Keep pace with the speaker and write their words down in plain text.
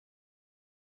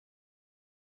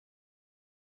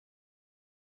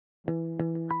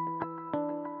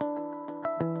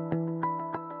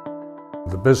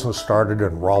The business started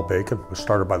in raw bacon. It was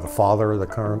started by the father of the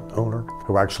current owner,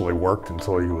 who actually worked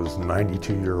until he was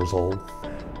 92 years old.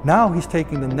 Now he's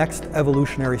taking the next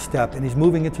evolutionary step and he's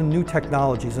moving into new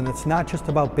technologies, and it's not just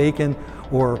about bacon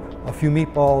or a few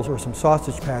meatballs or some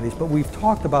sausage patties, but we've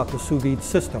talked about the sous vide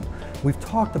system. We've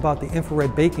talked about the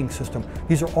infrared baking system.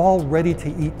 These are all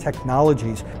ready-to-eat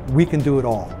technologies. We can do it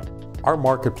all. Our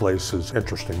marketplace is an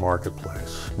interesting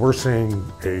marketplace. We're seeing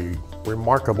a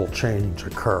remarkable change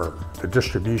occur. The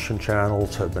distribution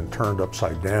channels have been turned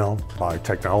upside down by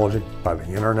technology, by the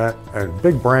internet, and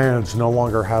big brands no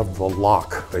longer have the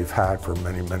lock they've had for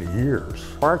many, many years.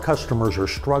 Our customers are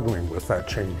struggling with that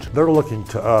change. They're looking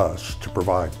to us to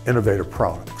provide innovative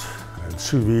products, and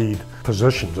Sous Vide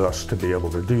positions us to be able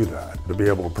to do that, to be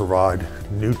able to provide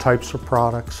new types of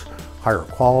products, higher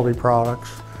quality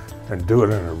products, and do it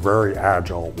in a very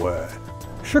agile way.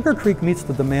 SugarCreek meets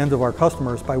the demand of our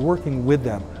customers by working with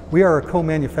them. We are a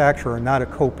co-manufacturer, not a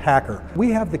co-packer.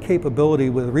 We have the capability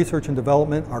with research and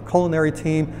development, our culinary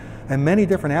team, and many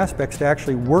different aspects to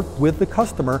actually work with the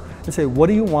customer and say, what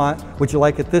do you want? Would you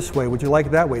like it this way? Would you like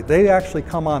it that way? They actually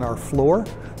come on our floor.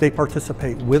 They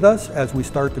participate with us as we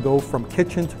start to go from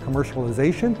kitchen to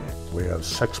commercialization. We have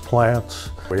 6 plants.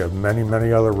 We have many,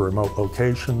 many other remote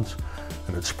locations,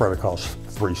 and it's spread across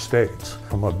 3 states.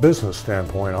 From a business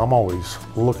standpoint, I'm always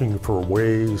looking for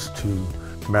ways to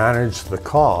manage the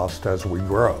cost as we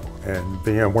grow. And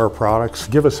VMware products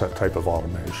give us that type of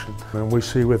automation. And we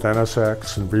see with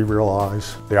NSX and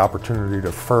vRealize the opportunity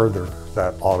to further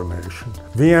that automation.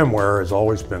 VMware has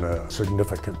always been a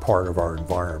significant part of our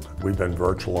environment. We've been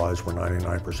virtualized, we're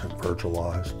 99%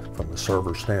 virtualized from the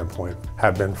server standpoint,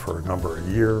 have been for a number of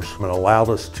years. It allowed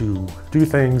us to do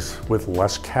things with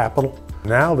less capital.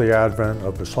 Now the advent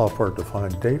of the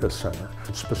software-defined data center,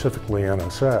 specifically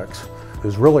NSX,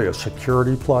 is really a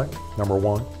security play, number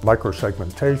one.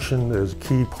 Micro-segmentation is a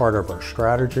key part of our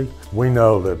strategy. We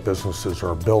know that businesses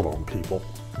are built on people,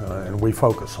 and we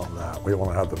focus on that. We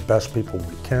want to have the best people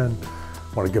we can,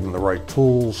 want to give them the right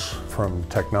tools from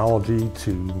technology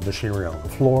to machinery on the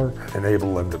floor,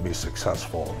 enable them to be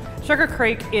successful.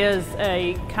 SugarCreek is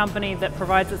a company that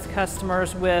provides its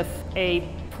customers with a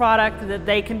product that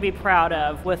they can be proud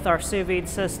of. With our sous vide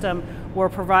system, we're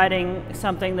providing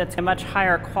something that's a much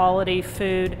higher quality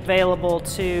food available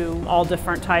to all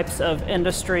different types of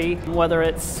industry, whether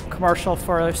it's commercial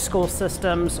for school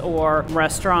systems or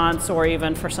restaurants, or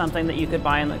even for something that you could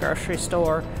buy in the grocery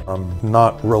store. I'm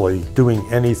not really doing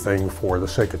anything for the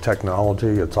sake of technology.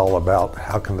 It's all about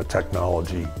how can the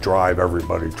technology drive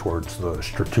everybody towards the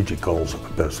strategic goals of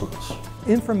the business.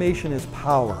 Information is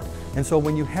power. And so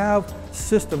when you have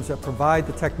systems that provide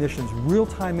the technicians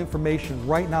real-time information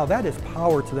right now, that is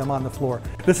power to them on the floor.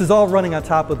 This is all running on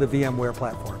top of the VMware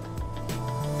platform.